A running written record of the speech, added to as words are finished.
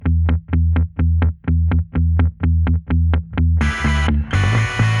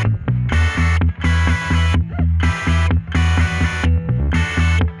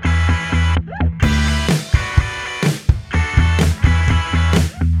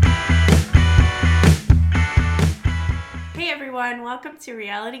welcome to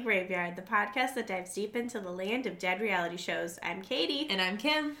Reality Graveyard, the podcast that dives deep into the land of dead reality shows. I'm Katie. And I'm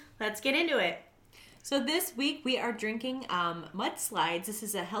Kim. Let's get into it. So this week we are drinking mudslides. This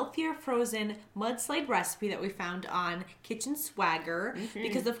is a healthier frozen mudslide recipe that we found on Kitchen Swagger.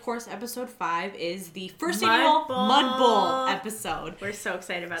 Because, of course, episode 5 is the first annual Mudbowl episode. We're so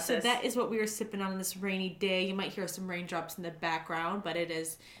excited about this. So that is what we are sipping on this rainy day. You might hear some raindrops in the background, but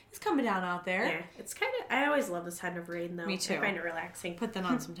it's coming down out there. Yeah, it's kind of, I always love this kind of rain, though. Me too. I find it relaxing. Put that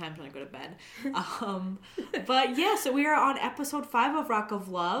on sometimes when I go to bed. But yeah, so we are on episode 5 of Rock of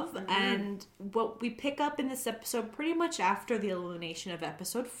Love, and what we pick up in this episode pretty much after the elimination of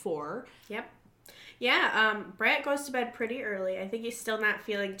episode 4. Yep. Yeah, Bret goes to bed pretty early. I think he's still not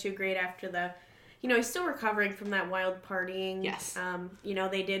feeling too great after he's still recovering from that wild partying. Yes.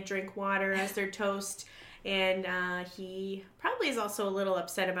 They did drink water as their toast. And he probably is also a little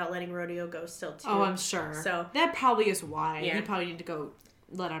upset about letting Rodeo go still, too. Oh, I'm sure. So that probably is why. Yeah. He probably needed to go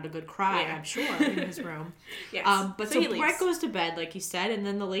let out a good cry, I'm sure, in his room. Yes. But so Bret goes to bed, like you said, and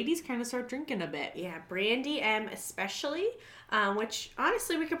then the ladies kind of start drinking a bit. Yeah, Brandy M especially, which,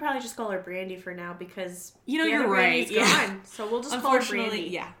 honestly, we could probably just call her Brandy for now because... you're right. Brandy's gone, so we'll just call her Brandy.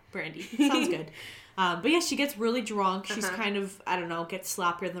 Yeah, Brandy. Sounds good. But yeah, she gets really drunk. She's kind of, gets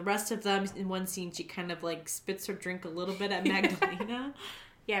sloppier than the rest of them. In one scene, she kind of spits her drink a little bit at Magdalena.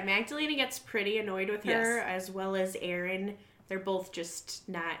 Yeah, Magdalena gets pretty annoyed with her, as well as Aaron. They're both just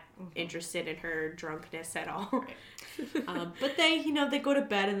not interested in her drunkenness at all. Right. But they go to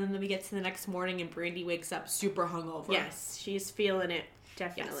bed, and then we get to the next morning, and Brandy wakes up super hungover. Yes, she's feeling it,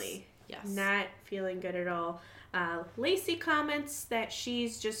 definitely. Yes. Not feeling good at all. Lacey comments that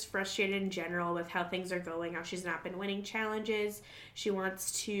she's just frustrated in general with how things are going, how she's not been winning challenges. She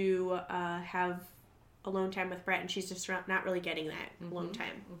wants to have alone time with Bret, and she's just not really getting that alone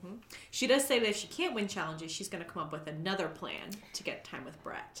time. She does say that if she can't win challenges, she's going to come up with another plan to get time with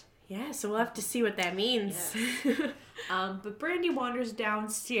Bret. Yeah, so we'll have to see what that means. Yes. But Brandy wanders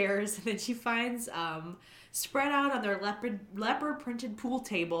downstairs, and then she finds... spread out on their leopard printed pool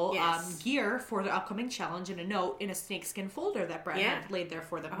table gear for the upcoming challenge and a note in a snakeskin folder that Bret had laid there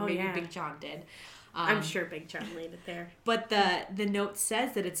for them. Big John did. I'm sure Big John laid it there. But the note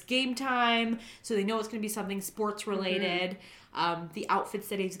says that it's game time, so they know it's going to be something sports related. The outfits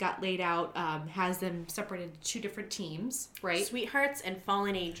that he's got laid out has them separated into 2 different teams, right? Sweethearts and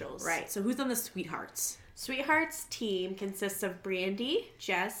Fallen Angels. Right. So who's on the Sweethearts? Sweethearts team consists of Brandy,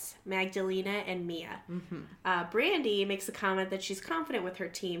 Jess, Magdalena, and Mia. Brandy makes a comment that she's confident with her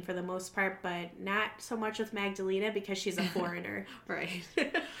team for the most part, but not so much with Magdalena because she's a foreigner. Right.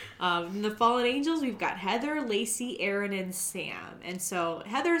 In the Fallen Angels, we've got Heather, Lacey, Aaron, and Sam. And so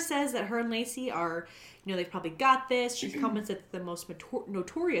Heather says that her and Lacey are, they've probably got this. She comments that the most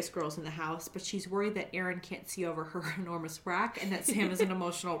notorious girls in the house, but she's worried that Aaron can't see over her enormous rack and that Sam is an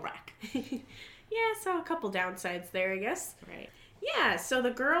emotional wreck. Yeah, so a couple downsides there, I guess. Right. Yeah, so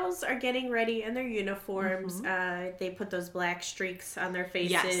the girls are getting ready in their uniforms. They put those black streaks on their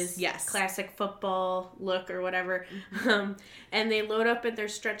faces. Yes. Classic football look or whatever. And they load up in their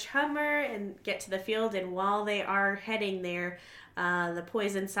stretch Hummer and get to the field. And while they are heading there, the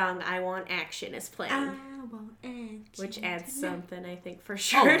Poison song, I Want Action, is playing. I want action. Which adds something, I think, for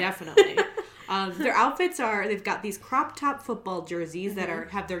sure. Oh, definitely. Their outfits they've got these crop top football jerseys that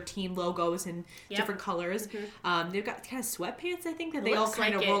have their team logos in different colors. They've got kind of sweatpants, I think, that they all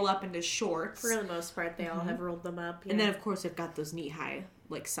kind of roll up into shorts. For the most part, they all have rolled them up. Yeah. And then, of course, they've got those knee-high,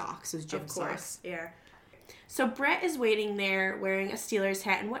 socks, those gym socks. Yeah. So Bret is waiting there wearing a Steelers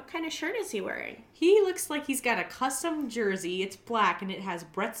hat, and what kind of shirt is he wearing? He looks like he's got a custom jersey. It's black, and it has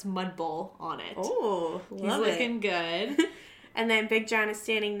Bret's Mudbowl on it. Oh, love it. He's looking good. And then Big John is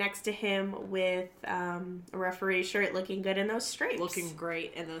standing next to him with a referee shirt, looking good in those stripes. Looking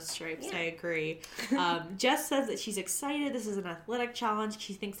great in those stripes, I agree. Jess says that she's excited. This is an athletic challenge.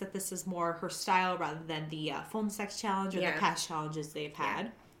 She thinks that this is more her style rather than the phone sex challenge or the past challenges they've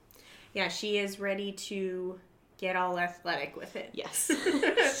had. Yeah, she is ready to get all athletic with it. Yes,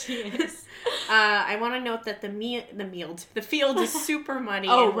 she is. I want to note that the field is super muddy.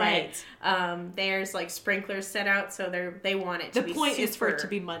 Oh, and right. There's sprinklers set out, so they want it to be. The point is for it to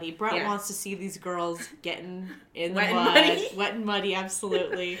be muddy. Bret wants to see these girls getting in the mud, wet and muddy.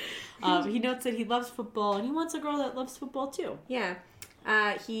 Absolutely. He notes that he loves football, and he wants a girl that loves football too. Yeah.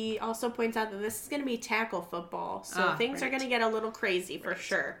 He also points out that this is going to be tackle football, so things are going to get a little crazy for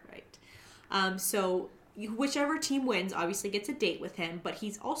sure. Right. So whichever team wins obviously gets a date with him, but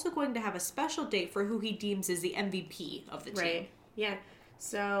he's also going to have a special date for who he deems is the MVP of the team. Right. Yeah.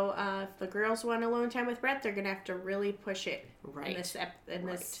 So if the girls want alone time with Bret, they're going to have to really push it in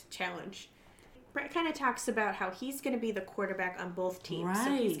this challenge. Bret kind of talks about how he's going to be the quarterback on both teams. Right.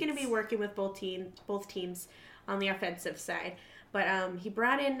 So he's going to be working with both teams on the offensive side. But he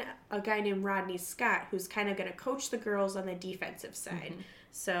brought in a guy named Rodney Scott, who's kind of going to coach the girls on the defensive side. Mm-hmm.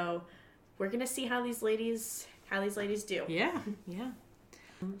 So we're going to see how these ladies do. Yeah.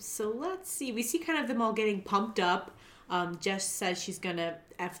 So let's see. We see kind of them all getting pumped up. Jess says she's going to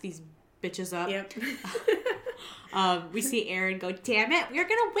F these bitches up. Yep. We see Erin go, damn it, we're going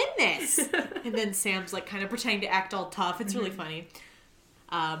to win this. And then Sam's like kind of pretending to act all tough. It's really funny.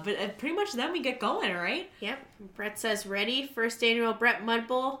 But pretty much then we get going, right? Yep. Bret says, ready? First annual Bret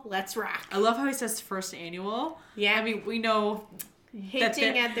Mudbowl. Let's rock. I love how he says first annual. Yeah. I mean, we know...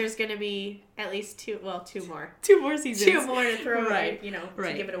 Hinting at there's going to be at least two more. 2 more seasons. 2 more to throw right.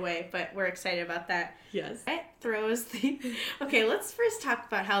 away, to give it away. But we're excited about that. Yes. Bret throws the... Okay, let's first talk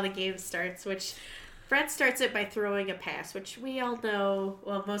about how the game starts, which... Bret starts it by throwing a pass, which we all know.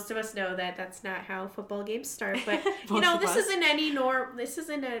 Well, most of us know that that's not how football games start. But this isn't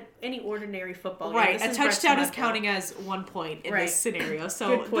any ordinary football game. Right, a touchdown is counting as 1 point in this scenario.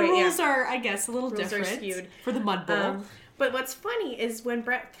 So the rules are, I guess, a little different for the Mudbowl. But what's funny is when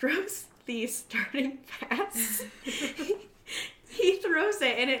Bret throws the starting pass, he throws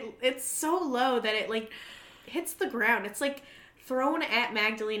it and it's so low that it hits the ground. It's like thrown at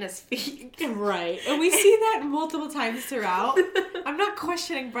Magdalena's feet. Right. And we see that multiple times throughout. I'm not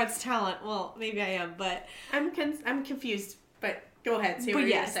questioning Bret's talent. Well, maybe I am, but... I'm confused, but go ahead. Say what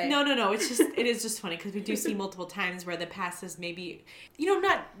you're going to say. No. It is just funny because we do see multiple times where the passes maybe...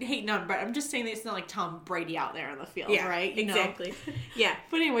 not hating on Bret. I'm just saying that it's not like Tom Brady out there on the field, right? Exactly. Yeah.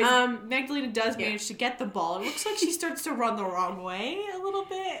 But anyways, Magdalena does manage to get the ball. It looks like she starts to run the wrong way a little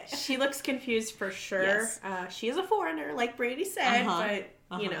bit. She looks confused for sure. Yes. She is a foreigner, like Brady said, but,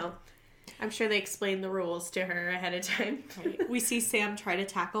 I'm sure they explained the rules to her ahead of time. Right. We see Sam try to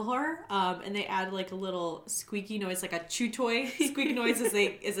tackle her, and they add like a little squeaky noise, like a chew toy squeak noise as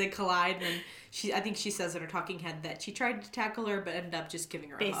they collide. And I think she says in her talking head that she tried to tackle her, but ended up just giving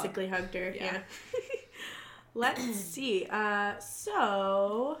her a hug. Basically hugged her, yeah. Let's see.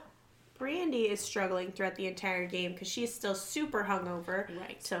 So Brandy is struggling throughout the entire game because she's still super hungover.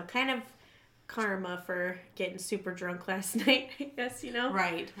 Right. So kind of karma for getting super drunk last night, I guess,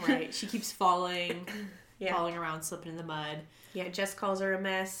 Right. She keeps falling around, slipping in the mud. Yeah, Jess calls her a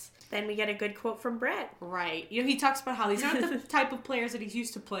mess. Then we get a good quote from Bret. Right. He talks about how these aren't the type of players that he's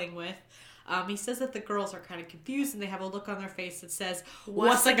used to playing with. He says that the girls are kind of confused and they have a look on their face that says,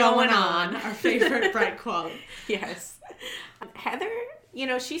 what's going on? Our favorite Bret quote. Yes. Heather,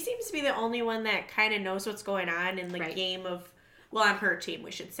 she seems to be the only one that kind of knows what's going on in the game of... Well, on her team,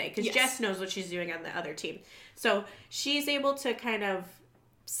 we should say, because Jess knows what she's doing on the other team. So she's able to kind of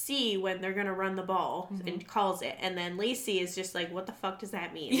see when they're going to run the ball and calls it. And then Lacey is just like, what the fuck does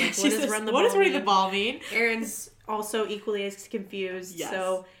that mean? What does run the ball mean? What does running the ball mean? Erin's also equally as confused. Yes.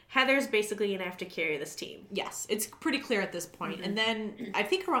 So Heather's basically going to have to carry this team. Yes, it's pretty clear at this point. Mm-hmm. And then I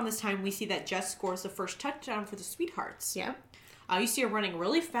think around this time, we see that Jess scores the first touchdown for the Sweethearts. Yeah. You see her running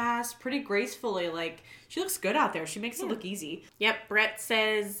really fast, pretty gracefully. Like, she looks good out there. She makes it look easy. Yep. Bret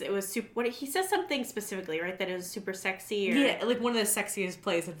says it was super... he says something specifically, right? That it was super sexy? Or... Yeah, like one of the sexiest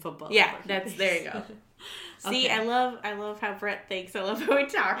plays in football. Yeah, there you go. See, I love how Bret thinks. I love how he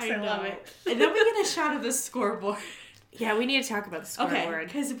talks. I love it. And then we get a shot of the scoreboard. Yeah, we need to talk about the scoreboard. Okay,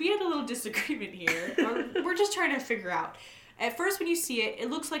 because we had a little disagreement here. We're just trying to figure out. At first, when you see it, it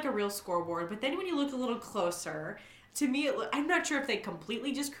looks like a real scoreboard. But then when you look a little closer... To me, I'm not sure if they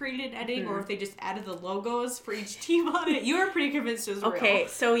completely just created editing or if they just added the logos for each team on it. You were pretty convinced it was real. Okay,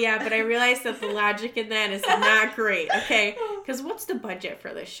 so but I realized that the logic in that is not great. Okay, because what's the budget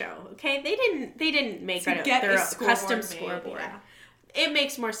for this show? Okay, they didn't make their custom scoreboard. Yeah. It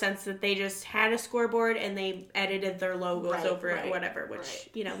makes more sense that they just had a scoreboard and they edited their logos over it, whatever, which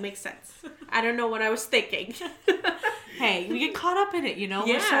makes sense. I don't know what I was thinking. Hey, we get caught up in it, Yeah,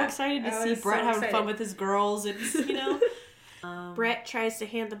 we're so excited to see Bret having fun with his girls. It's, Bret tries to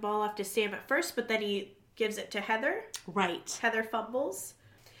hand the ball off to Sam at first, but then he gives it to Heather. Right. Heather fumbles.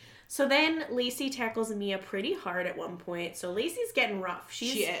 So then Lacey tackles Mia pretty hard at one point. So Lacey's getting rough.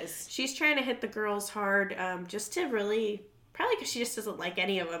 She is. She's trying to hit the girls hard just to really... Probably because she just doesn't like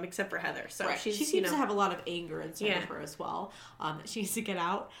any of them except for Heather. So she seems to have a lot of anger inside of her as well that she needs to get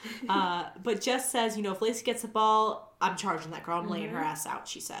out. But Jess says, if Lacey gets the ball, I'm charging that girl. I'm laying her ass out,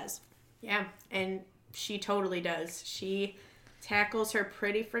 she says. Yeah, and she totally does. She tackles her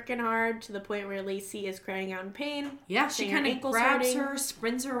pretty freaking hard to the point where Lacey is crying out in pain. Yeah, she kind of grabs her,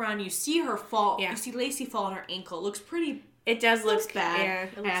 spins her around. You see her fall. Yeah. You see Lacey fall on her ankle. It looks pretty It does look looks bad. Yeah,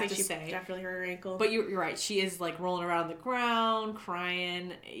 it looks I have like to she say. definitely hurt her ankle. But you're right. She is like rolling around the ground,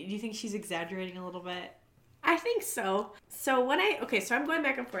 crying. Do you think she's exaggerating a little bit? I think so. So I'm going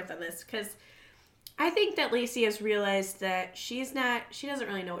back and forth on this because I think that Lacey has realized that she doesn't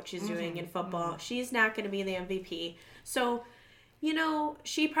really know what she's doing in football. She's not going to be the MVP. So,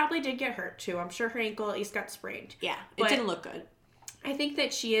 she probably did get hurt too. I'm sure her ankle at least got sprained. Yeah, it didn't look good. I think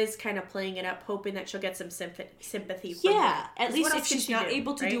that she is kind of playing it up, hoping that she'll get some sympathy from Yeah, her. at least if she's not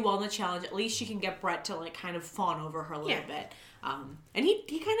able to right? do well in the challenge, at least she can get Bret to like kind of fawn over her a little bit. And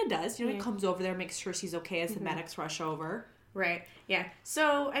he kind of does. He comes over there, makes sure she's okay as the medics rush over. Right. Yeah.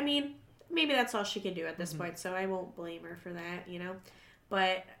 So maybe that's all she can do at this point. So I won't blame her for that.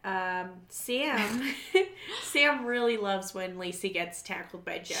 But Sam really loves when Lacey gets tackled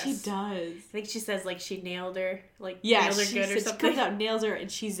by Jess. She does. I think she says like she nailed her, nailed her good or something. She comes out, nails her, and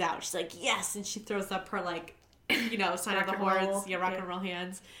she's out. She's like, yes, and she throws up her like, sign of the horns, rock and roll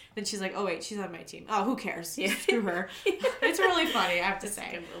hands. Then she's like, oh wait, she's on my team. Oh, who cares? Yeah. Screw her. It's really funny, I have to say.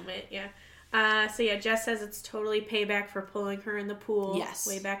 A good moment, yeah. Jess says it's totally payback for pulling her in the pool. Yes.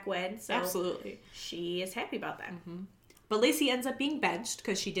 Way back when. So absolutely. She is happy about that. Mm-hmm. But Lacey ends up being benched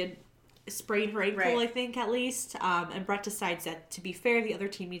because she did sprain her ankle, I think, at least. And Bret decides that, to be fair, the other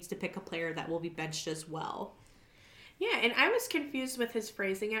team needs to pick a player that will be benched as well. Yeah, and I was confused with his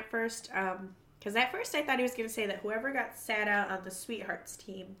phrasing at first. Because at first I thought he was going to say that whoever got sat out on the Sweethearts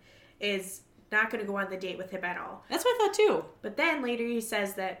team is not going to go on the date with him at all. That's what I thought too. But then later he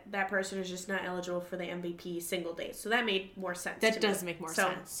says that person is just not eligible for the MVP single date. So that made more sense. That does make more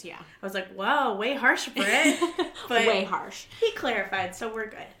sense, yeah. I was like, whoa, way harsh, Bret. But way harsh. He clarified, so we're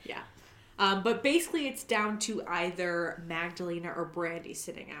good. Yeah. But basically it's down to either Magdalena or Brandy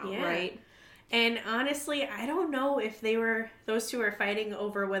sitting out, right? And honestly, I don't know if those two were fighting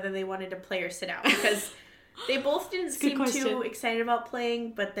over whether they wanted to play or sit out, because they both didn't seem too excited about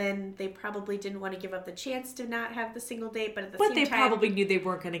playing, but then they probably didn't want to give up the chance to not have the single date, but at the same time... But they probably knew they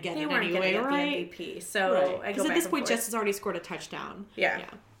weren't going to get it anyway, right? The MVP, so I go because at this point, Jess has already scored a touchdown. Yeah.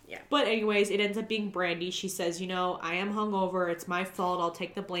 But anyways, it ends up being Brandy. She says, I am hungover. It's my fault. I'll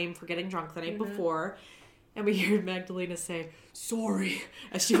take the blame for getting drunk the night before. And we hear Magdalena say, sorry,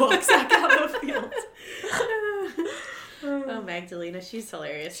 as she walks back out of the field. Oh, Magdalena, she's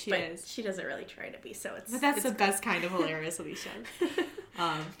hilarious. She is. She doesn't really try to be, so it's... But that's the best kind of hilarious, Alicia.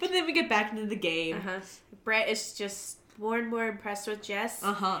 But then we get back into the game. Bret is just more and more impressed with Jess.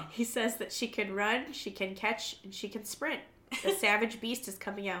 He says that she can run, she can catch, and she can sprint. The savage beast is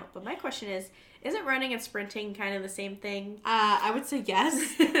coming out. But my question is, isn't running and sprinting kind of the same thing? I would say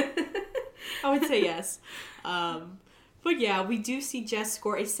yes. But yeah, we do see Jess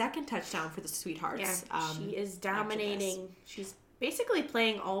score a second touchdown for the Sweethearts. Yeah, she is dominating. She's basically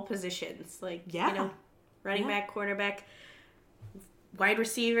playing all positions. Running back, quarterback, wide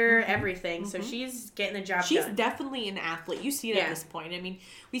receiver, everything. So she's getting the job done. She's definitely an athlete. You see it at this point. I mean,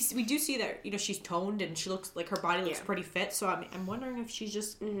 we do see that, she's toned and she looks like her body looks pretty fit. So I'm wondering if she's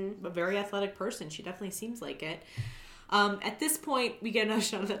just a very athletic person. She definitely seems like it. At this point, we get another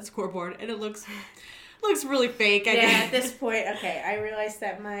shot of that scoreboard and it looks really fake. At this point, okay, I realized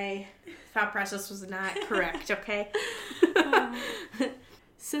that my thought process was not correct, okay?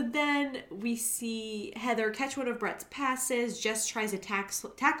 So then we see Heather catch one of Bret's passes. Jess tries to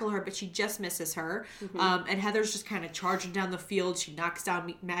tackle her, but she just misses her. And Heather's just kind of charging down the field. She knocks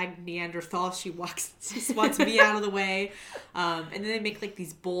down Mag Neanderthal. She swats me out of the way. And then they make like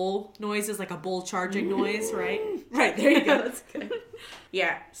these bull noises, like a bull charging noise, right? Right, there you go. That's good.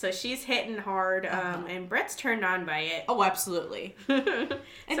 Yeah, so she's hitting hard, and Bret's turned on by it. Oh, absolutely. And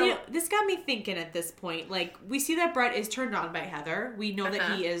this got me thinking at this point. Like, we see that Bret is turned on by Heather. We know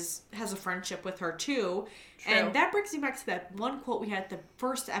that he has a friendship with her, too. True. And that brings me back to that one quote we had at the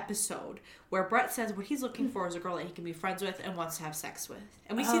first episode, where Bret says what he's looking for is a girl that he can be friends with and wants to have sex with.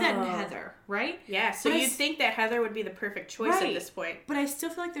 And we see that in Heather, right? Yeah, so you'd think that Heather would be the perfect choice at this point. But I still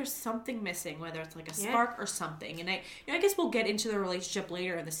feel like there's something missing, whether it's like a spark or something. And I guess we'll get into the relationship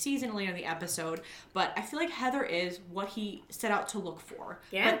later in the season, later in the episode. But I feel like Heather is what he set out to look for.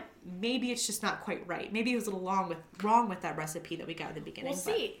 Yeah. But maybe it's just not quite right. Maybe it was a little wrong with that recipe that we got at the beginning. We'll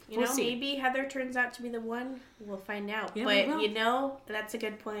see. We'll see. Maybe Heather turns out to be the one. We'll find out. Yeah, but that's a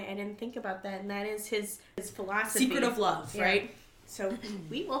good point. I didn't think about that, and that is his philosophy. Secret of love, right? So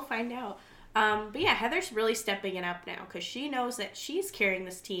we will find out. But yeah, Heather's really stepping it up now because she knows that she's carrying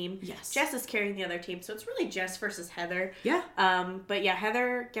this team. Yes. Jess is carrying the other team, so it's really Jess versus Heather. Yeah. But yeah,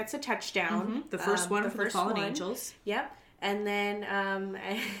 Heather gets a touchdown. The first one for the Fallen Angels. Yep. And then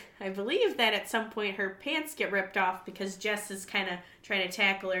I believe that at some point her pants get ripped off because Jess is kind of trying to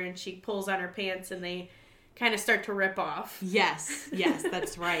tackle her and she pulls on her pants and they kind of start to rip off. Yes,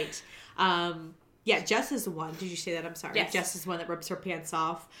 that's right. Yeah, Jess is the one. Did you say that? I'm sorry. Yes. Jess is the one that rips her pants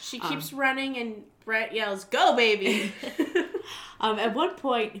off. She keeps running, and Bret yells, "Go, baby!" At one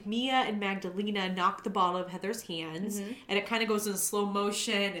point, Mia and Magdalena knock the ball out of Heather's hands, and it kind of goes in slow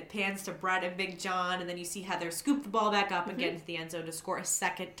motion. It pans to Bret and Big John, and then you see Heather scoop the ball back up and get into the end zone to score a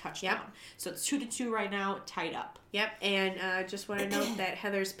second touchdown. Yep. So it's 2-2 right now, tied up. Yep, and just want to note that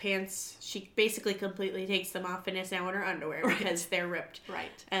Heather's pants, she basically completely takes them off and is now in her underwear because they're ripped.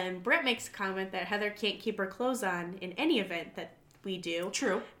 Right. And Bret makes a comment that Heather can't keep her clothes on in any event that we do.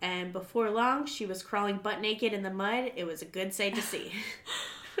 True. And before long, she was crawling butt naked in the mud. It was a good sight to see.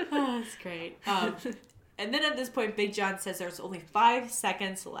 Oh, that's great. And then at this point, Big John says there's only 5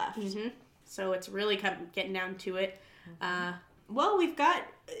 seconds left. So it's really getting down to it. Well, we've got,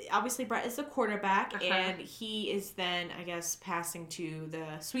 obviously, Bret is the quarterback, and he is then, I guess, passing to the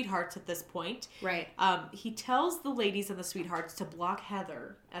Sweethearts at this point. Right. He tells the ladies on the Sweethearts to block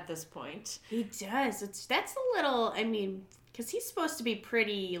Heather at this point. He does. That's a little, I mean, because he's supposed to be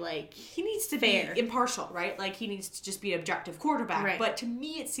pretty, like, he needs to fair. be impartial, right? Like, he needs to just be an objective quarterback. Right. But to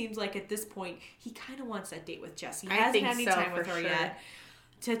me, it seems like at this point, he kind of wants that date with Jess. He I hasn't think had any so, time with for her sure. yet.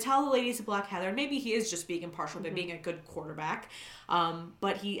 To tell the ladies to block Heather, maybe he is just being impartial, but being a good quarterback.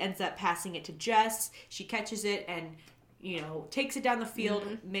 But he ends up passing it to Jess. She catches it and, takes it down the field,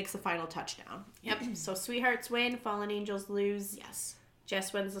 makes the final touchdown. Yep. So Sweethearts win, Fallen Angels lose. Yes.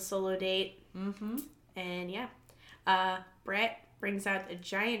 Jess wins the solo date. And yeah. Bret brings out a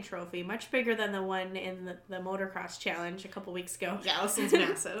giant trophy, much bigger than the one in the motocross challenge a couple weeks ago. Yeah, this one's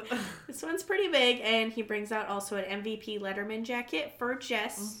massive. This one's pretty big, and he brings out also an MVP Letterman jacket for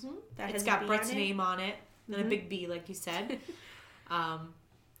Jess. It's got Bret's name on it, and a big B, like you said.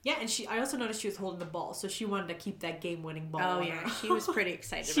 Yeah, and I also noticed she was holding the ball, so she wanted to keep that game-winning ball. Oh, yeah. She was pretty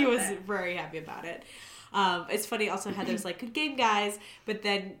excited She about was that. very happy about it. It's funny also Heather's like, good game, guys, but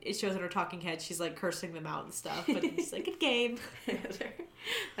then it shows in her talking head she's like cursing them out and stuff, but she's like, good game.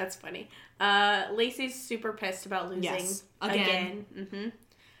 That's funny. Lacey's super pissed about losing. Yes. Again.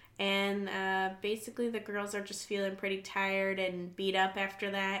 And basically the girls are just feeling pretty tired and beat up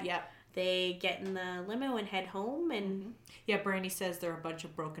after that. Yep. They get in the limo and head home, and yeah, Brandy says they're a bunch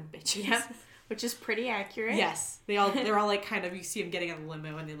of broken bitches. Yep. Which is pretty accurate. Yes. They're all like kind of, you see them getting on the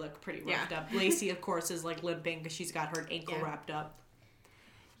limo and they look pretty wrapped up. Lacey, of course, is like limping because she's got her ankle wrapped up.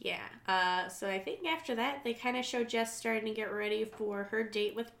 Yeah. So I think after that, they kind of show Jess starting to get ready for her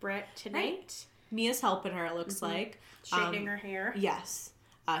date with Bret tonight. Right. Mia's helping her, it looks like. Straightening her hair. Yes.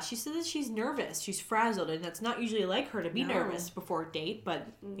 She says that she's nervous. She's frazzled, and that's not usually like her to be nervous before a date, but,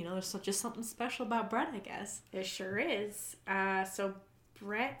 there's just something special about Bret, I guess. It sure is. So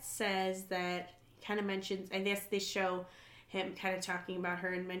Bret says that, kind of mentions, I guess they show him kind of talking about her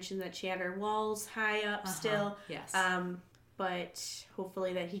and mention that she had her walls high up still. Yes. But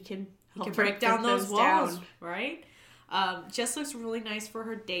hopefully that he can break down those walls, right? Jess looks really nice for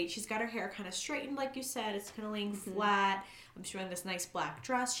her date. She's got her hair kind of straightened, like you said. It's kind of laying flat. She's wearing this nice black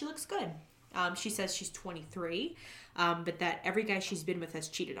dress. She looks good. She says she's 23, but that every guy she's been with has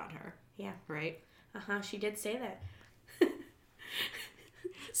cheated on her. Yeah. Right? She did say that.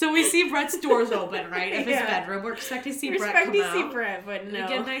 So we see Bret's doors open, right, of his bedroom. We're expecting to see Bret come out. We're expecting to see Bret, but no. We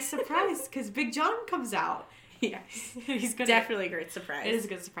get a nice surprise, because Big John comes out. Yes. He's gonna, definitely a great surprise. It is a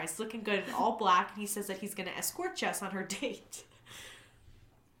good surprise. He's looking good in all black, and he says that he's going to escort Jess on her date.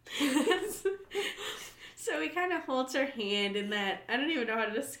 So he kind of holds her hand in that, I don't even know how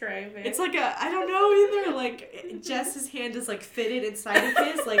to describe it. It's like I don't know either, like, Jess's hand is, like, fitted inside of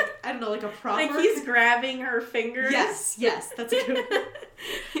his, like, I don't know, like a proper. Like he's grabbing her fingers. Yes, that's a good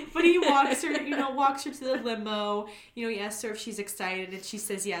one. But he walks her to the limo, he asks her if she's excited, and she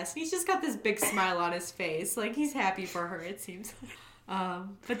says yes. And he's just got this big smile on his face, like, he's happy for her, it seems.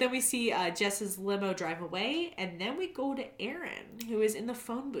 But then we see Jess's limo drive away, and then we go to Erin, who is in the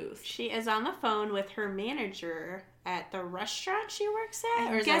phone booth. She is on the phone with her manager at the restaurant she works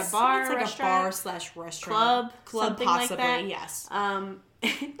at, or is it a bar? It's like restaurant? a bar/restaurant. Club, something possibly, like that. Yes.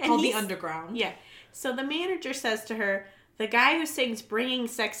 Called the Underground. Yeah. So the manager says to her, "The guy who sings "Bringing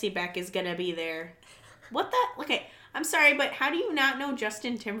Sexy Back" is gonna be there." What the? Okay. I'm sorry, but how do you not know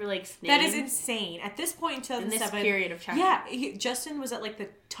Justin Timberlake's name? That is insane. At this point in 2007... In this period of time. Yeah, Justin was at, like, the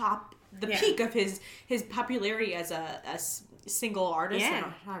top, peak of his popularity as a single artist.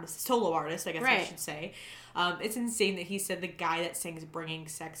 Yeah. Solo artist, I guess I should say. It's insane that he said the guy that sings Bringing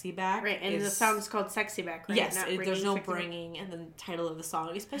Sexy Back. Right, and the song's called Sexy Back, right? Yes, there's no bringing in the title of the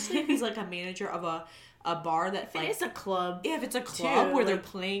song, especially if he's, like, a manager of a bar that, like... It's a club. Yeah, if it's a club too, where they're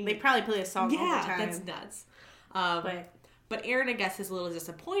playing... They probably play a song all the time. Yeah, that's nuts. But Erin, I guess, is a little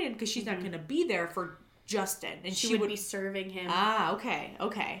disappointed because she's not going to be there for Justin. And she would be serving him. Ah,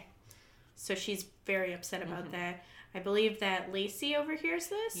 okay. So she's very upset about that. I believe that Lacey overhears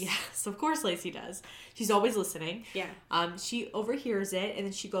this. Yes, of course Lacey does. She's always listening. Yeah. She overhears it, and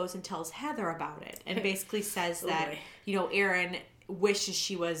then she goes and tells Heather about it, and basically says that, Erin wishes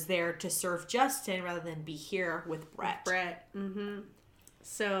she was there to serve Justin rather than be here with Bret.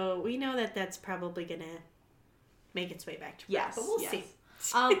 So we know that that's probably going to make its way back to Bret, but we'll see.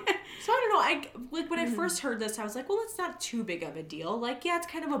 So I don't know. When I first heard this, I was like, well, it's not too big of a deal. Like, yeah, it's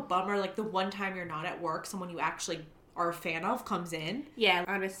kind of a bummer. Like, the one time you're not at work, someone you actually are a fan of comes in. Yeah,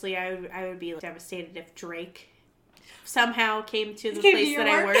 honestly, I would be devastated if Drake somehow came to the place that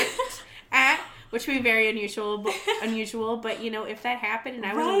I worked at, which would be very unusual. But if that happened and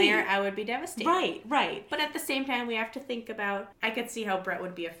I wasn't there, I would be devastated. Right. But at the same time, we have to think about. I could see how Bret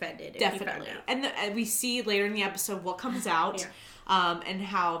would be offended. Definitely, if he found out. And we see later in the episode what comes out. And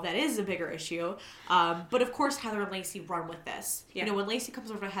how that is a bigger issue. But of course, Heather and Lacey run with this. Yeah. When Lacey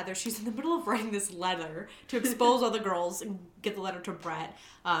comes over to Heather, she's in the middle of writing this letter to expose all the girls and get the letter to Bret.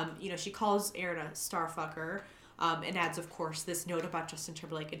 She calls Aaron a starfucker and adds, of course, this note about Justin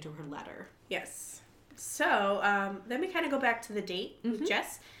Timberlake into her letter. Yes. So then we kind of go back to the date with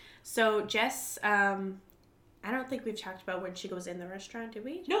Jess. So Jess... I don't think we've talked about when she goes in the restaurant, did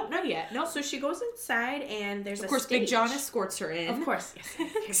we? No, not yet. No. So she goes inside and there's of course, stage. Big John escorts her in. Of course,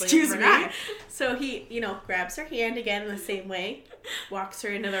 yes. Excuse me. So he, grabs her hand again in the same way, walks her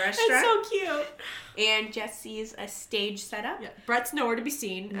into the restaurant. That's so cute. And Jess sees a stage set up. Yeah. Bret's nowhere to be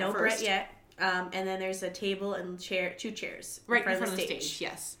seen. No Bret yet. And then there's a table and two chairs right in front of the stage.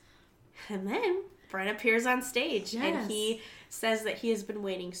 Yes. And then Bret appears on stage, and he says that he has been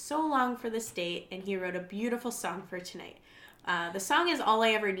waiting so long for this date, and he wrote a beautiful song for tonight. The song is All I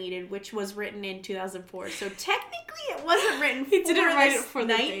Ever Needed, which was written in 2004. So technically it wasn't written he didn't write it for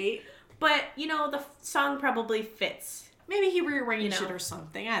the date. But, the song probably fits. Maybe he rearranged it or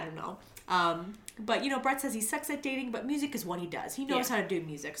something. I don't know. But, Bret says he sucks at dating, but music is what he does. He knows how to do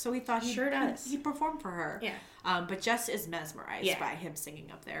music. So he thought he'd perform for her. Yeah. But Jess is mesmerized by him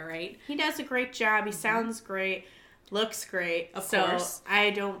singing up there, right? He does a great job. He sounds great. Looks great. Of course.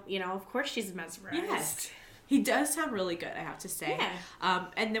 I don't, of course she's mesmerized. Yes. He does sound really good, I have to say. Yeah.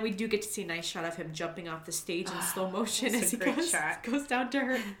 And then we do get to see a nice shot of him jumping off the stage in slow motion as he goes down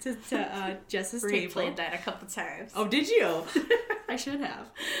to Jess's table. Replayed that a couple times. Oh, did you? I should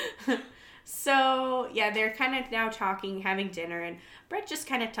have. So, they're kind of now talking, having dinner, and Bret just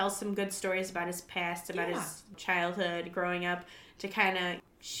kind of tells some good stories about his past, about his childhood, growing up, to kind of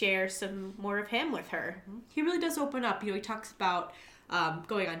share some more of him with her. He really does open up. He talks about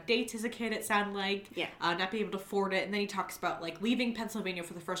going on dates as a kid, it sounded like. Yeah. Not being able to afford it. And then he talks about, leaving Pennsylvania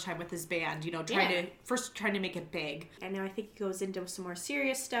for the first time with his band, trying to make it big. And now I think he goes into some more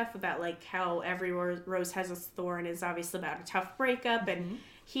serious stuff about, how every rose has a thorn is obviously about a tough breakup, and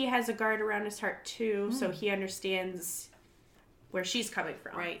he has a guard around his heart, too, so he understands where she's coming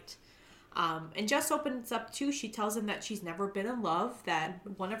from. Right. And Jess opens up, too. She tells him that she's never been in love, that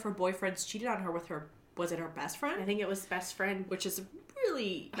one of her boyfriends cheated on her with her, was it her best friend? I think it was best friend. Which is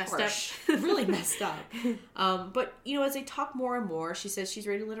really messed harsh. up. Really messed up. But, as they talk more and more, she says she's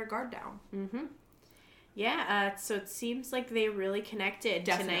ready to let her guard down. Mm-hmm. Yeah, so it seems like they really connected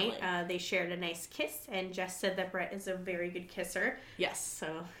tonight. They shared a nice kiss, and Jess said that Bret is a very good kisser. Yes.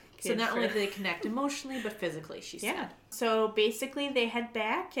 So not only do they connect emotionally, but physically, she said. So basically, they head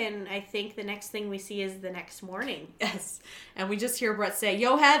back, and I think the next thing we see is the next morning. Yes. And we just hear Bret say,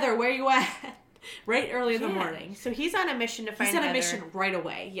 "Yo, Heather, where you at?" Right early in the morning. So he's on a mission to find Heather. He's on a mission right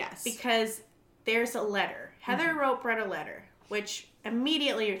away, yes. Because there's a letter. Heather wrote Bret a letter, which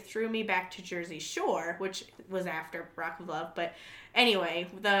immediately threw me back to Jersey Shore, which was after Rock of Love. But anyway,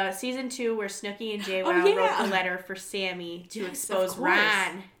 the season 2 where Snooki and JWoww wrote the letter for Sammy to expose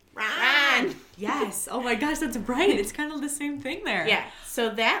Ron. Ron! Yes. Oh my gosh, that's right. It's kind of the same thing there. Yeah.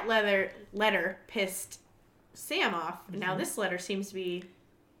 So that letter pissed Sam off. Mm-hmm. Now this letter seems to be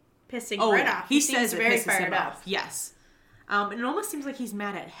pissing Bret off. He says it very pisses him off. Yes. And it almost seems like he's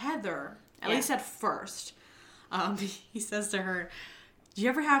mad at Heather, at least at first. He says to her, "Do you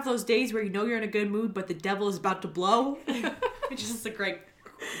ever have those days where you know you're in a good mood, but the devil is about to blow?" Which is just a great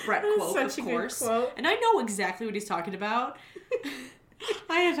Bret quote, of course. Good quote. And I know exactly what he's talking about.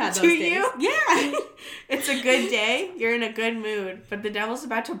 I have had those days. Do you? Yeah. It's a good day. You're in a good mood, but the devil's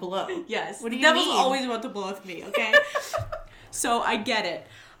about to blow. Yes. What do you mean? The devil's mean? always about to blow with me, okay? So I get it.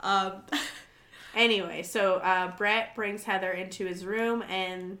 Anyway, so Bret brings Heather into his room,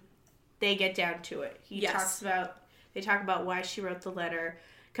 and they get down to it. They talk about why she wrote the letter,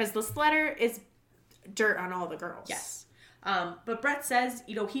 because this letter is dirt on all the girls. Yes. But Bret says,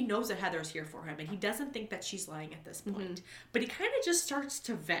 he knows that Heather's here for him, and he doesn't think that she's lying at this point. Mm-hmm. But he kind of just starts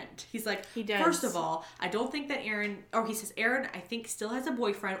to vent. He's like, he does. First of all, I don't think that he says, Aaron, I think still has a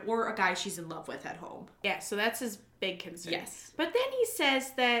boyfriend or a guy she's in love with at home. Yeah, so that's his big concern. Yes. But then he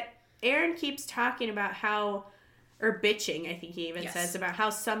says that Aaron keeps talking about how, or bitching, I think he even says, about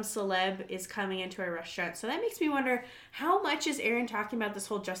how some celeb is coming into a restaurant. So that makes me wonder, how much is Aaron talking about this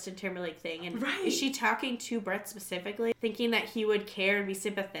whole Justin Timberlake thing? And is she talking to Bret specifically, thinking that he would care and be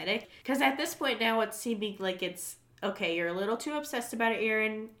sympathetic? Because at this point now, it's seeming like it's, okay, you're a little too obsessed about it,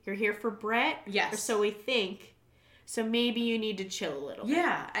 Aaron. You're here for Bret. Yes. Or so we think. So maybe you need to chill a little bit.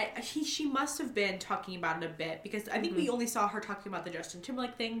 Yeah, she must have been talking about it a bit, because I think we only saw her talking about the Justin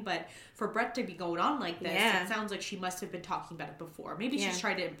Timberlake thing, but for Bret to be going on like this, it sounds like she must have been talking about it before. Maybe she's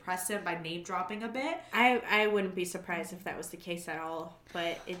trying to impress him by name dropping a bit. I wouldn't be surprised if that was the case at all,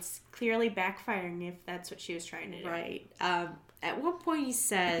 but it's clearly backfiring if that's what she was trying to do. Right. At one point he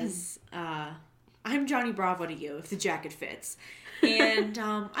says, I'm Johnny Bravo to you if the jacket fits. And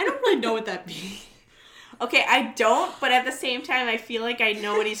I don't really know what that means. Okay, I don't, but at the same time, I feel like I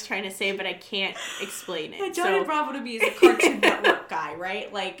know what he's trying to say, but I can't explain it. Yeah, Johnny Bravo to me is a Cartoon Network guy,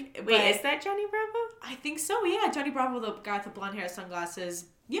 right? Wait, is that Johnny Bravo? I think so, yeah. Johnny Bravo, the guy with the blonde hair, sunglasses.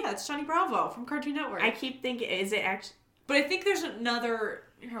 Yeah, it's Johnny Bravo from Cartoon Network. I keep thinking, is it actually... But I think there's another...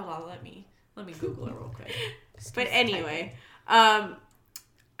 Here, hold on, let me Google it real quick. But anyway, I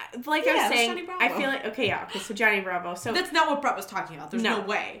was saying, I feel like... Okay, so Johnny Bravo. So that's not what Bret was talking about. There's no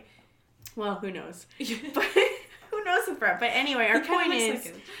way. Well, who knows? But who knows with Bret? But anyway, our point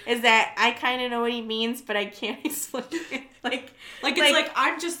is that I kind of know what he means, but I can't explain it. Like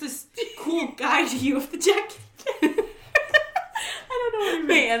I'm just this cool guy to you with the jacket. I don't know what he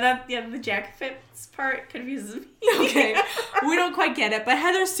means. And the jacket fits part confuses me. Okay, we don't quite get it, but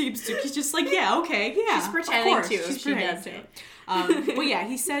Heather seems to. He's just like, She's pretending to. She's pretending to. But yeah,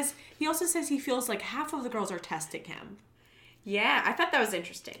 he also says he feels like half of the girls are testing him. Yeah, I thought that was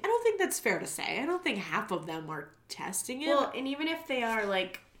interesting. I don't think that's fair to say. I don't think half of them are testing it. Well, and even if they are,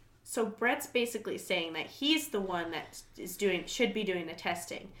 so Bret's basically saying that he's the one that should be doing the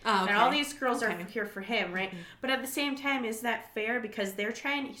testing. Oh, okay. And all these girls are here for him, right? Mm-hmm. But at the same time, is that fair? Because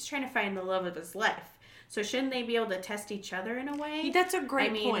he's trying to find the love of his life. So shouldn't they be able to test each other in a way? That's a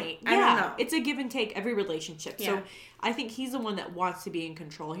great point. I don't know. It's a give and take every relationship. Yeah. So I think he's the one that wants to be in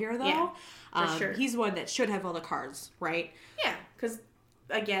control here, though. Yeah, for sure. He's the one that should have all the cards, right? Yeah, because,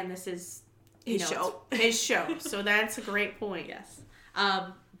 again, this is his show. His show. So that's a great point. Yes.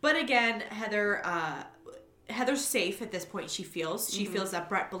 But again, Heather's safe at this point, she feels. She feels that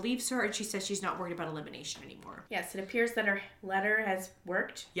Bret believes her, and she says she's not worried about elimination anymore. Yes, it appears that her letter has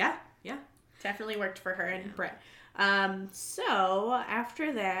worked. Yeah. Definitely worked for her and Bret. So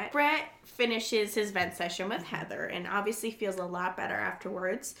after that, Bret finishes his vent session with Heather and obviously feels a lot better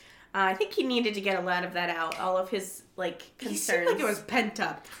afterwards. I think he needed to get a lot of that out, all of his concerns. He seemed like it was pent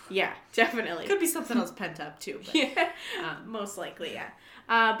up. Yeah, definitely. Could be something else pent up too. But, yeah, most likely, yeah.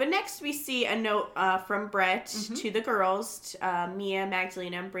 But next we see a note from Bret to the girls, Mia,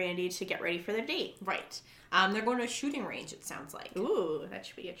 Magdalena, and Brandy, to get ready for their date. Right. They're going to a shooting range, it sounds like. Ooh, that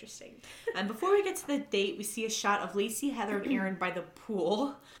should be interesting. And before we get to the date, we see a shot of Lacey, Heather, and Aaron by the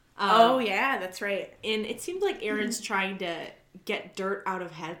pool. Oh, yeah, that's right. And it seems like Aaron's trying to get dirt out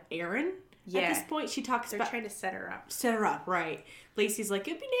of Aaron. Yeah. At this point, she talks about... They're trying to set her up. Set her up, right. Lacey's like,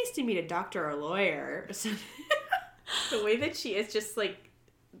 it'd be nice to meet a doctor or a lawyer. The way that she is just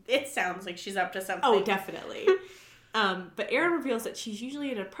it sounds like she's up to something. Oh, definitely. But Aaron reveals that she's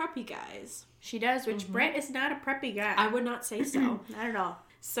usually into preppy guys. She does, which Bret is not a preppy guy. I would not say so. Not at all.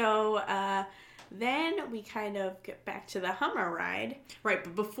 So, then we kind of get back to the Hummer ride. Right,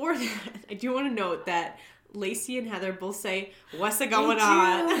 but before that, I do want to note that Lacey and Heather both say, "What's it going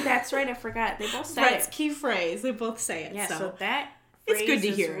on?" That's right, I forgot. They both say Bret's key phrase. They both say it. Yeah, so that phrase it's good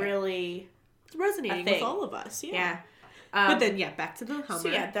to hear. Really, it's resonating with all of us. Yeah. But then, back to the Hummer. So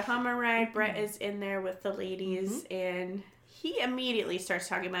the Hummer ride. Bret is in there with the ladies, and he immediately starts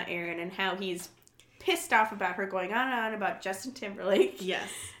talking about Aaron and how he's pissed off about her going on and on about Justin Timberlake. Yes.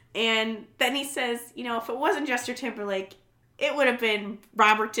 And then he says, if it wasn't Justin Timberlake, it would have been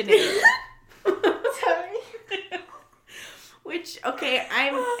Robert De Niro. Sorry. Which,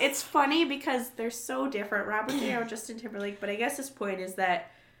 it's funny because they're so different, Robert De Niro and Justin Timberlake, but I guess his point is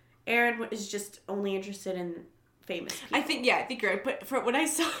that Aaron is just only interested in famous people. I think you're right, but when I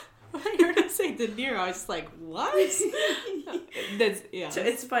heard him say De Niro, I was just like, what? So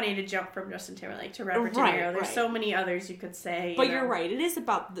it's funny to jump from Justin Timberlake to Robert De Niro. There's so many others you could say. But you're right. It is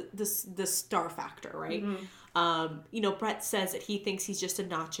about the star factor, right? Bret says that he thinks he's just a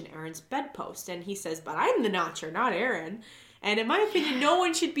notch in Aaron's bedpost. And he says, but I'm the notcher, not Aaron. And in my opinion, no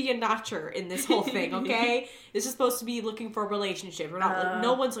one should be a notcher in this whole thing, okay? This is supposed to be looking for a relationship. We're not.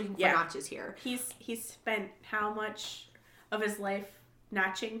 No one's looking for notches here. He's spent how much of his life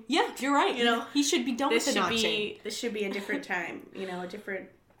notching? Yeah, you're right. He should be done with the notching. This should be a different time, a different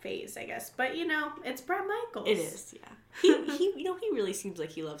phase, I guess. But, it's Bret Michaels. It is, yeah. He really seems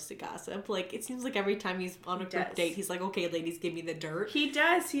like he loves to gossip. Like, it seems like every time he's on a group date, he's like, okay, ladies, give me the dirt. He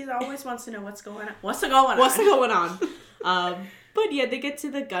does. He always wants to know what's going on. What's going on? But yeah, they get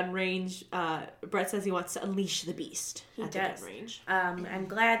to the gun range. Bret says he wants to unleash the beast the gun range. I'm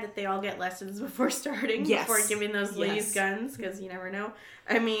glad that they all get lessons before starting, before giving those ladies guns, because you never know.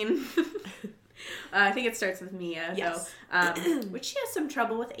 I mean, I think it starts with Mia, though, which she has some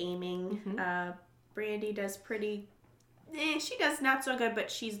trouble with aiming. Mm-hmm. Brandy does pretty... she does not so good,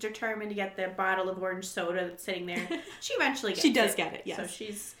 but she's determined to get the bottle of orange soda that's sitting there. She eventually gets it. She does get it, yes. So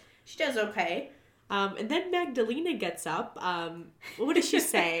she does okay. And then Magdalena gets up. What does she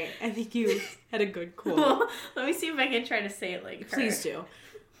say? I think you had a good quote. Well, let me see if I can try to say it like her. Please do.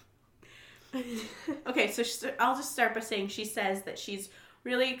 Okay, so I'll just start by saying she says that she's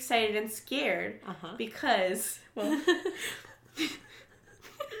really excited and scared because, well...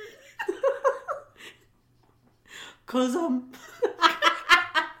 Cause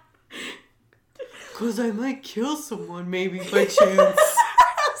I might kill someone maybe by chance.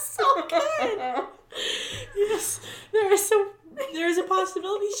 So good. Yes, there is a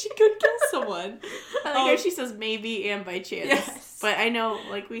possibility she could kill someone. I like how she says maybe and by chance. Yes. But I know,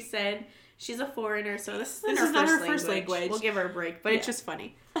 like we said, she's a foreigner, so this is not her first language. We'll give her a break, but it's just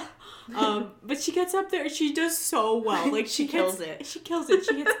funny. But she gets up there and she does so well. Like she kills it. She kills it.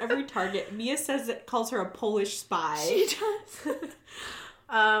 She hits every target. Mia calls her a Polish spy. She does.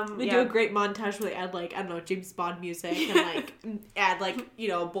 They do a great montage where they add James Bond music and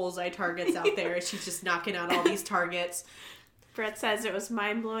add bullseye targets out there. She's just knocking out all these targets. Bret says it was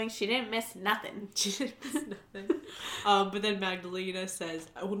mind-blowing. She didn't miss nothing. But then Magdalena says,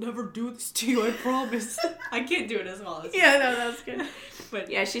 I will never do this to you, I promise. I can't do it as well as that's good. But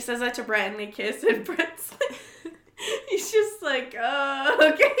yeah, she says that to Bret and they kiss, and Bret's he's just like,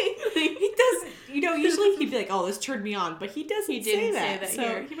 okay. He doesn't, usually he'd be like, oh, this turned me on, but he didn't say that so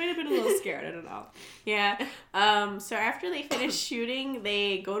here. He might have been a little scared, I don't know. Yeah. So after they finish shooting,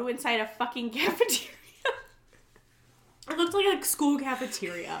 they go to inside a fucking cafeteria. It looks like a school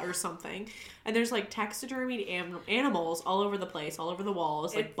cafeteria or something. And there's taxidermied animals all over the place, all over the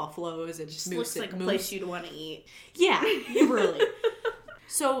walls, like buffaloes and just moose. Looks like a place you'd want to eat. Yeah, really.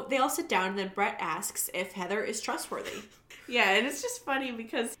 So they all sit down and then Bret asks if Heather is trustworthy. Yeah, and it's just funny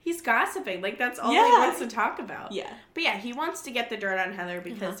because he's gossiping. That's all he wants to talk about. Yeah. But yeah, he wants to get the dirt on Heather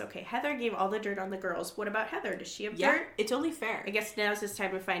because, Heather gave all the dirt on the girls. What about Heather? Does she have dirt? It's only fair. I guess now's his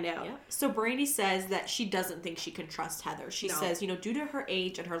time to find out. Yeah. So Brandy says that she doesn't think she can trust Heather. She says, due to her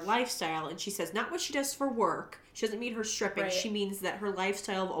age and her lifestyle, and she says not what she does for work. She doesn't mean her stripping. Right. She means that her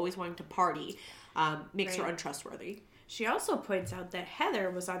lifestyle of always wanting to party makes her untrustworthy. She also points out that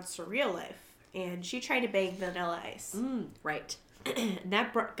Heather was on Surreal Life. And she tried to bang Vanilla Ice. Right. And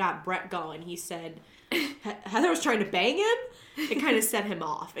that got Bret going. He said, Heather was trying to bang him? It kind of set him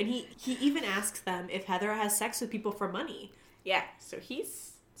off. And he even asks them if Heather has sex with people for money. Yeah, so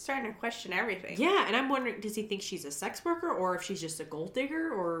he's starting to question everything. Yeah, and I'm wondering, does he think she's a sex worker or if she's just a gold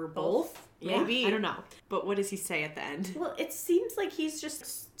digger or both? Maybe. Yeah, I don't know. But what does he say at the end? Well, it seems like he's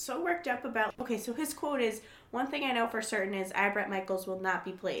just so worked up about... Okay, so his quote is, one thing I know for certain is I, Bret Michaels, will not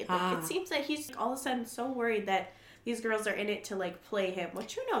be played. It seems that he's all of a sudden so worried that these girls are in it to, play him.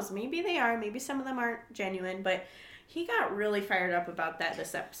 Which, who knows? Maybe they are. Maybe some of them aren't genuine. But he got really fired up about that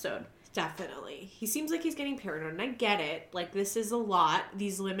this episode. Definitely. He seems like he's getting paranoid, and I get it. This is a lot.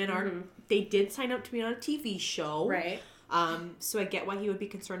 These women are... They did sign up to be on a TV show. Right. So I get why he would be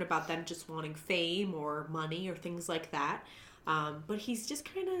concerned about them just wanting fame or money or things like that. But he's just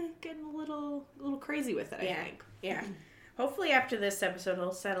kind of getting a little crazy with it, I think. Yeah. Hopefully after this episode,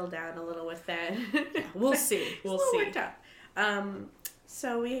 he'll settle down a little with that. We'll see. We'll see. Worked up.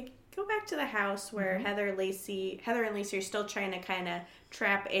 So we go back to the house where Heather and Lacey are still trying to kind of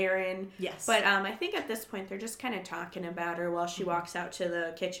trap Aaron. Yes. But I think at this point, they're just kind of talking about her while she walks out to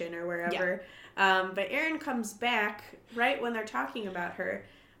the kitchen or wherever. Yeah. But Aaron comes back right when they're talking about her.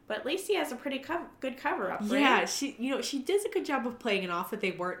 But Lacey has a pretty good cover-up, right? Yeah, she does a good job of playing it off that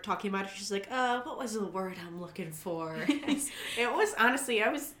they weren't talking about it. She's like, what was the word I'm looking for? It was, honestly, I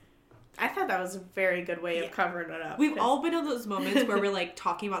was I thought that was a very good way of covering it up. We've all been in those moments where we're like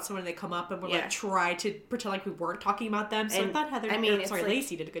talking about someone and they come up and we're Yeah. like try to pretend like we weren't talking about them. So And, I thought Heather, I mean, it's like-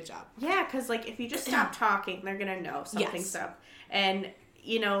 Lacey did a good job. Yeah, because like if you just stop talking, they're gonna know something's up. And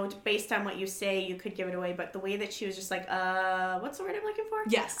you know, based on what you say, you could give it away. But the way that she was just like, what's the word I'm looking for?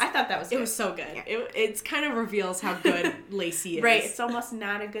 Yes. I thought that was good. It was so good. Yeah. It kind of reveals how good Lacey is. Right. It's almost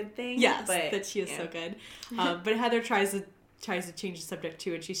not a good thing. Yes, but that she is so good. But Heather tries to change the subject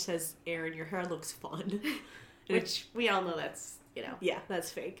too, and she says, "Aaron, your hair looks fun," Which we all know that's, yeah, that's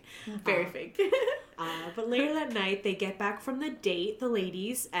fake, very fake. But later that night, they get back from the date, the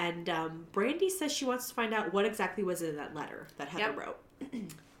ladies, and Brandy says she wants to find out what exactly was in that letter that Heather wrote.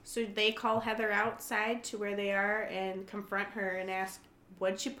 So they call Heather outside to where they are and confront her and ask,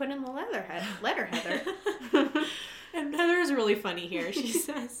 "What'd she put in the letter, Heather?" And Heather is really funny here. She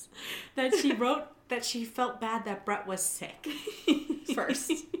says that she wrote that she felt bad that Bret was sick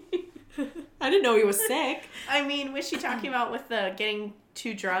first. I didn't know he was sick. I mean, was she talking about with the getting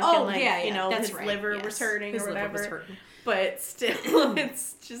too drunk Oh, and yeah, you know, that's his right. liver Yes. was hurting His or liver whatever? was hurting. But still,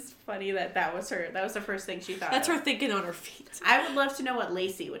 it's just funny that was her. That was the first thing she thought That's of. her thinking on her feet. I would love to know what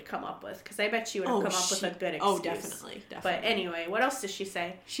Lacey would come up with, because I bet she would have come up with a good excuse. Oh, definitely. But anyway, what else does she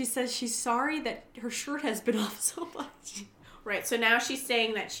say? She says she's sorry that her shirt has been off so much. Right, so now she's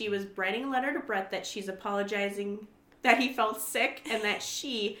saying that she was writing a letter to Bret, that she's apologizing that he felt sick, and that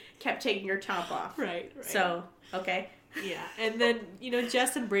she kept taking her top off. Right. So, okay. Yeah, and then,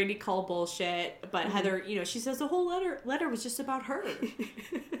 Jess and Brandy call bullshit, but Heather, she says the whole letter was just about her.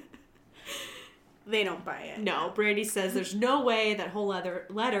 They don't buy it. No, Brandy says there's no way that whole letter,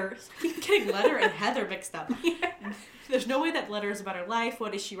 I keep getting letter and Heather mixed up. There's no way that letter is about her life.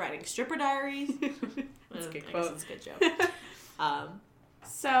 What is she writing? Stripper diaries? That's a good I quote. guess it's a good joke.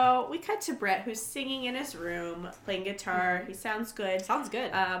 So we cut to Bret, who's singing in his room, playing guitar. He sounds good. Sounds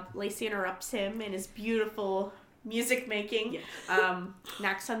good. Lacey interrupts him in his beautiful music making. Yeah.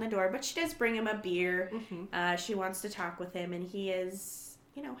 Knocks on the door, but she does bring him a beer. Mm-hmm. She wants to talk with him, and he is,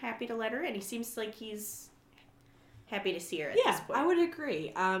 happy to let her in. He seems like he's happy to see her at this point. I would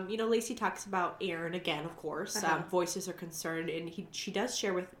agree. Lacey talks about Aaron again, of course. Voices are concerned, and she does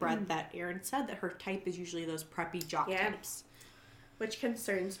share with Bret that Aaron said that her type is usually those preppy jock types. Which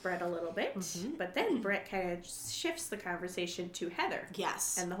concerns Bret a little bit. Mm-hmm. But then Bret kind of shifts the conversation to Heather.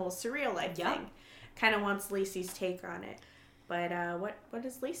 Yes. And the whole surreal life thing. Kind of wants Lacey's take on it. But what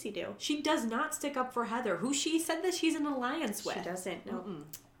does Lacey do? She does not stick up for Heather, who she said that she's in alliance with. She doesn't. No.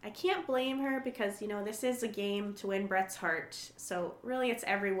 I can't blame her because, this is a game to win Bret's heart. So really it's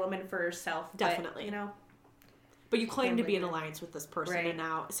every woman for herself. Definitely. But you claim to be in alliance with this person, and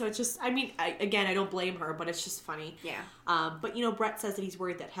now... So it's just... I don't blame her, but it's just funny. Yeah. But, Bret says that he's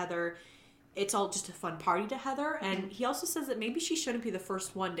worried that Heather... It's all just a fun party to Heather, and he also says that maybe she shouldn't be the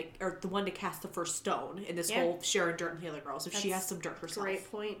first one to... Or the one to cast the first stone in this whole sharing dirt and the other girls, if she has some dirt herself. Great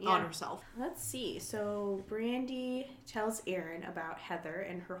point, on herself. Let's see. So, Brandy tells Aaron about Heather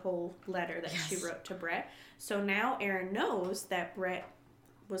and her whole letter that she wrote to Bret. So now Aaron knows that Bret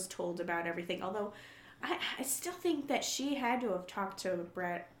was told about everything, although... I still think that she had to have talked to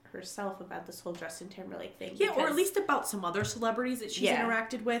Bret herself about this whole Justin Timberlake thing. Yeah, or at least about some other celebrities that she's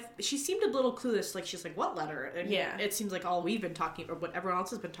interacted with. She seemed a little clueless. Like, she's like, what letter? And it seems like all we've been talking, or what everyone else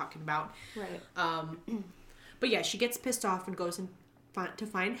has been talking about. Right. But yeah, she gets pissed off and goes to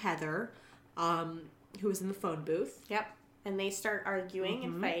find Heather, who is in the phone booth. Yep. And they start arguing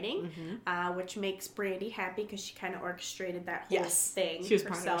and fighting, which makes Brandy happy because she kind of orchestrated that whole thing. She was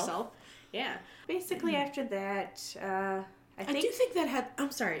proud of herself. Yeah. Basically, after that, I do think that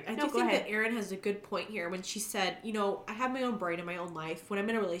that Erin has a good point here when she said, I have my own brain and my own life. When I'm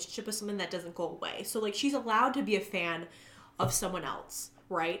in a relationship with someone, that doesn't go away. So, she's allowed to be a fan of someone else,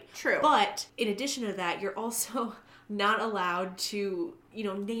 right? True. But in addition to that, you're also not allowed to,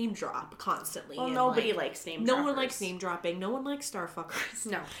 name drop constantly. Well, nobody likes name droppers. No one likes name dropping. No one likes starfuckers.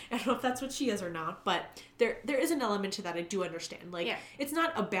 No. I don't know if that's what she is or not, but there is an element to that I do understand. It's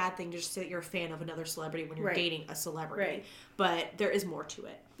not a bad thing to just say that you're a fan of another celebrity when you're dating a celebrity. Right. But there is more to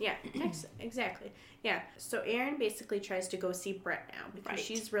it. Yeah, exactly. Yeah. So Erin basically tries to go see Bret now because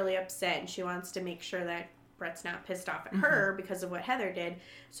she's really upset and she wants to make sure that Bret's not pissed off at her because of what Heather did.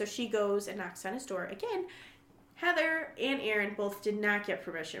 So she goes and knocks on his door again. Heather and Erin both did not get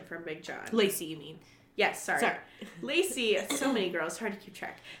permission from Big John. Lacey, you mean? Yes, sorry. Lacey, so many girls, hard to keep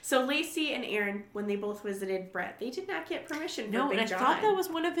track. So Lacey and Erin, when they both visited Bret, they did not get permission from Big John. I thought that was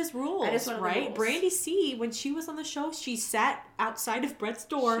one of his rules, that is one of the rules. Brandy C, when she was on the show, she sat outside of Bret's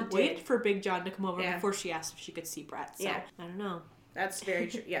door, waited for Big John to come over before she asked if she could see Bret. So, I don't know. That's very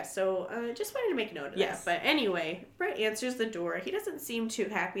true. Yeah, so just wanted to make note of Yes. that. But anyway, Bret answers the door. He doesn't seem too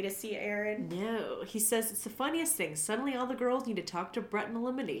happy to see Aaron. No. He says it's the funniest thing. Suddenly all the girls need to talk to Bret on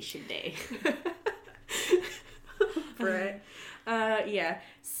Elimination Day. Bret. Yeah.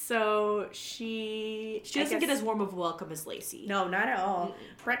 So she Doesn't get as warm of a welcome as Lacey. No, not at all.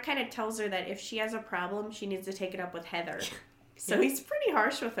 Bret kind of tells her that if she has a problem, she needs to take it up with Heather. So he's pretty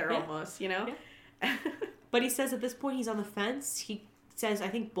harsh with her almost, you know? Yeah. But he says at this point he's on the fence. He says I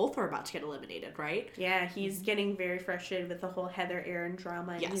think both are about to get eliminated, right? Yeah, he's getting very frustrated with the whole Heather-Aaron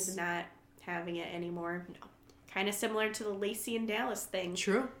drama, and he's not having it anymore. No. Kind of similar to the Lacey and Dallas thing.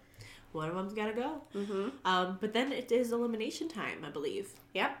 True. One of them's got to go. Mm-hmm. But then it is elimination time, I believe.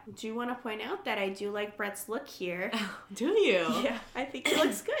 Yep. Do you want to point out that I do like Bret's look here? Do you? Yeah, I think he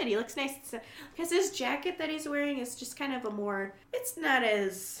looks good. He looks nice. Because his jacket that he's wearing is just kind of a more... It's not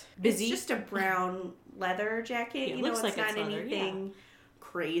as... busy. It's just a brown leather jacket. Yeah, you know, looks it's like not it's leather, anything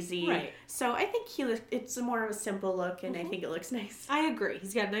crazy. Right. So I think it's more of a simple look, and I think it looks nice. I agree.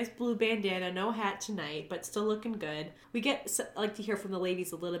 He's got a nice blue bandana, no hat tonight, but still looking good. We like to hear from the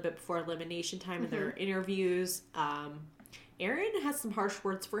ladies a little bit before elimination time in their interviews. Erin has some harsh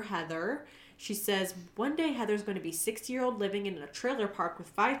words for Heather. She says, one day Heather's going to be a 60-year-old living in a trailer park with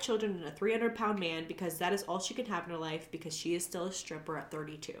 5 children and a 300-pound man because that is all she can have in her life because she is still a stripper at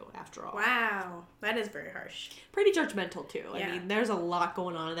 32, after all. Wow. That is very harsh. Pretty judgmental, too. Yeah. I mean, there's a lot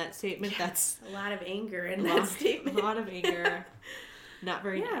going on in that statement. Yeah, That's a lot of anger in that statement. A lot of anger. Not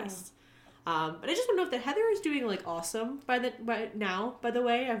very nice. But I just want to note that Heather is doing like awesome by the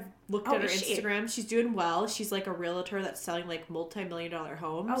way. I've looked at her Instagram. She's doing well. She's like a realtor that's selling like multi-million-dollar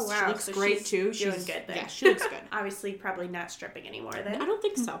homes. Oh wow. She looks great too. She's doing good then. Yeah, she looks good. Obviously probably not stripping anymore then. I don't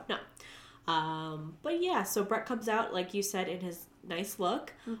think so. No. But yeah, so Bret comes out, like you said, in his nice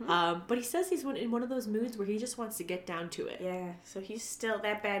look. But he says he's in one of those moods where he just wants to get down to it. Yeah, so he's still,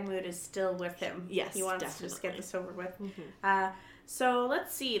 that bad mood is still with him. Yes, he wants to just get this over with. So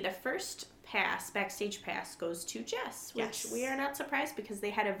let's see, the first backstage pass goes to Jess, which we are not surprised because they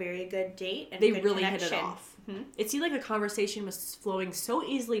had a very good date and they good really connection. hit it off. It seemed like the conversation was flowing so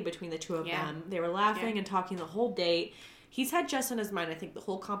easily between the two of them. They were laughing and talking the whole date. He's had Jess in his mind, I think, the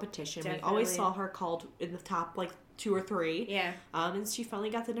whole competition. Definitely. We always saw her called in the top, like, 2 or 3. Yeah. And she finally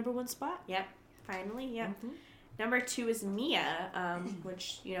got the number 1 spot. Yep. Finally, yep. Number 2 is Mia,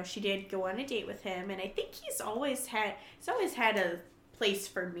 which, you know, she did go on a date with him, and I think he's always had a place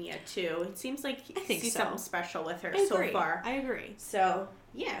for Mia, too. It seems like he sees something special with her so far. I agree. So,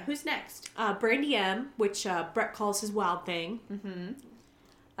 yeah, who's next? Brandy M, which Bret calls his wild thing.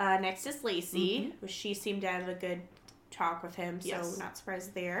 Next is Lacey, which she seemed to have a good talk with him, so not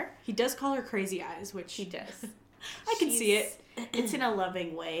surprised there. He does call her crazy eyes, which he does. I can see it. It's in a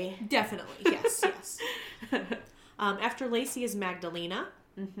loving way. Definitely, yes. After Lacey is Magdalena.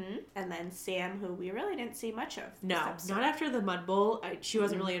 And then Sam, who we really didn't see much of. No, not after the Mudbowl. She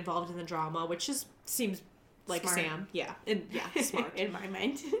wasn't really involved in the drama, which just seems like smart. Sam. Yeah, smart. In my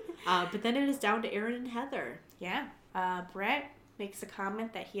mind. But then it is down to Aaron and Heather. Yeah. Bret makes a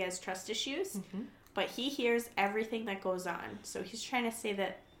comment that he has trust issues, but he hears everything that goes on. So he's trying to say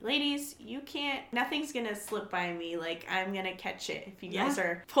that, ladies, nothing's going to slip by me. Like, I'm going to catch it if you guys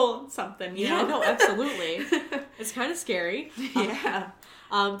are pulling something, you know? No, absolutely. It's kind of scary. Yeah.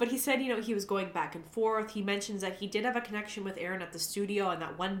 But he said, you know, he was going back and forth. He mentions that he did have a connection with Aaron at the studio on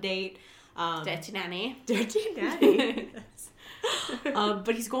that one date. Dirty Nanny.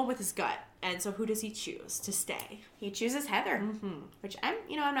 But he's going with his gut. And so who does he choose to stay? He chooses Heather, which I'm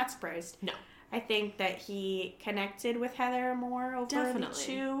not surprised. No. I think that he connected with Heather more over the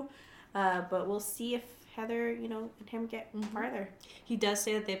 2. But we'll see if Heather, and him get farther. He does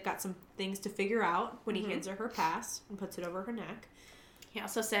say that they've got some things to figure out when he hands her pass and puts it over her neck. He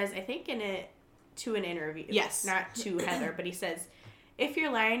also says, I think to an interview. Yes. Not to Heather, but he says, if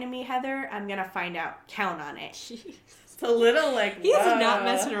you're lying to me, Heather, I'm going to find out. Count on it. It's a little like, he's not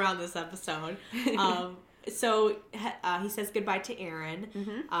messing around this episode. So he says goodbye to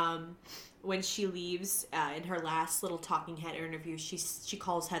Aaron. When she leaves in her last little talking head interview, she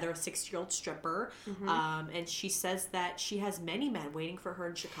calls Heather a 60-year-old stripper. And she says that she has many men waiting for her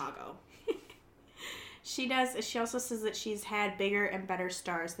in Chicago. She does. She also says that she's had bigger and better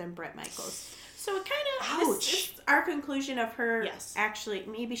stars than Bret Michaels. So it kind of is our conclusion of her. Yes. Actually,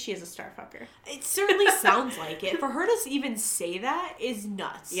 maybe she is a star fucker. It certainly sounds like it. For her to even say that is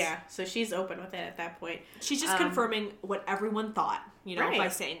nuts. Yeah. So she's open with it at that point. She's just confirming what everyone thought, by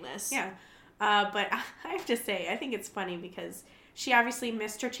saying this. Yeah. But I have to say, I think it's funny because she obviously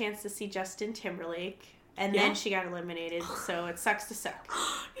missed her chance to see Justin Timberlake And then she got eliminated, so it sucks to suck.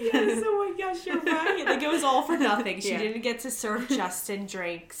 Yes, oh my gosh, you're right. Like, it was all for nothing. She didn't get to serve Justin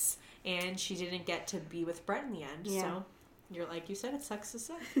drinks, and she didn't get to be with Bret in the end. Yeah. So, you're like you said, it sucks to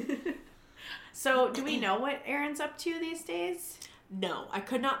suck. So, do we know what Erin's up to these days? No, I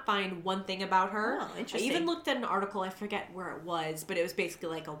could not find one thing about her. Oh, interesting. I even looked at an article, I forget where it was, but it was basically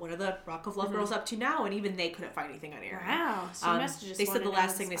like, what are the Rock of Love girls up to now? And even they couldn't find anything on Erin. Wow. So they said the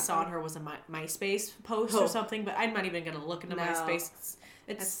last thing they saw on her was a MySpace post or something, but I'm not even going to look into MySpace.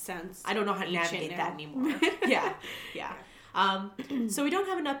 That sounds I don't know how to navigate that anymore. Yeah. So we don't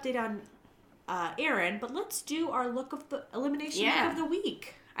have an update on Erin, but let's do our look of the elimination look of the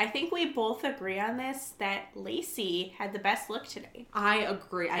week. I think we both agree on this, that Lacey had the best look today. I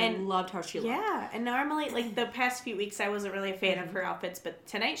agree. I loved how she looked. Yeah, and normally, like, the past few weeks, I wasn't really a fan of her outfits, but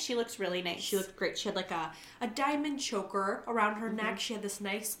tonight she looks really nice. She looked great. She had, like, a diamond choker around her neck. She had this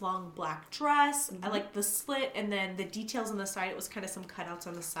nice, long, black dress. I liked the slit, and then the details on the side. It was kind of some cutouts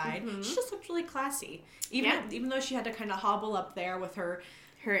on the side. She just looked really classy. Even though she had to kind of hobble up there with her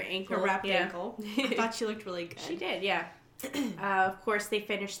ankle. Her wrapped ankle. I thought she looked really good. She did, yeah. Of course, they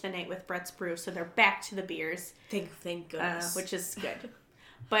finished the night with Bret's Brew, so they're back to the beers. Thank goodness. Which is good.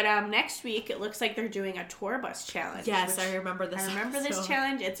 But next week, it looks like they're doing a tour bus challenge. Yes, I remember this. I remember this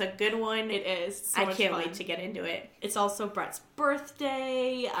challenge. It's a good one. It is. I can't wait to get into it. It's also Bret's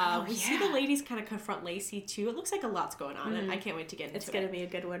birthday. We see the ladies kind of confront Lacey, too. It looks like a lot's going on. I can't wait to get into it. It's going to be a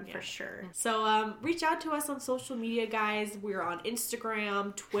good one for sure. So reach out to us on social media, guys. We're on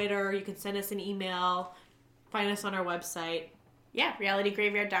Instagram, Twitter. You can send us an email. Find us on our website. Yeah,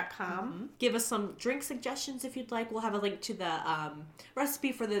 realitygraveyard.com. Give us some drink suggestions if you'd like. We'll have a link to the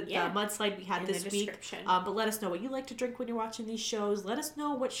recipe for the mudslide we had this week. But let us know what you like to drink when you're watching these shows. Let us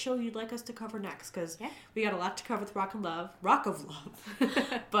know what show you'd like us to cover next, because we got a lot to cover with Rock of Love.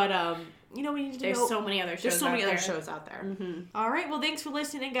 But, we need to There's so many other shows out there. All right, well, thanks for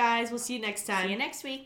listening, guys. We'll see you next time. See you next week.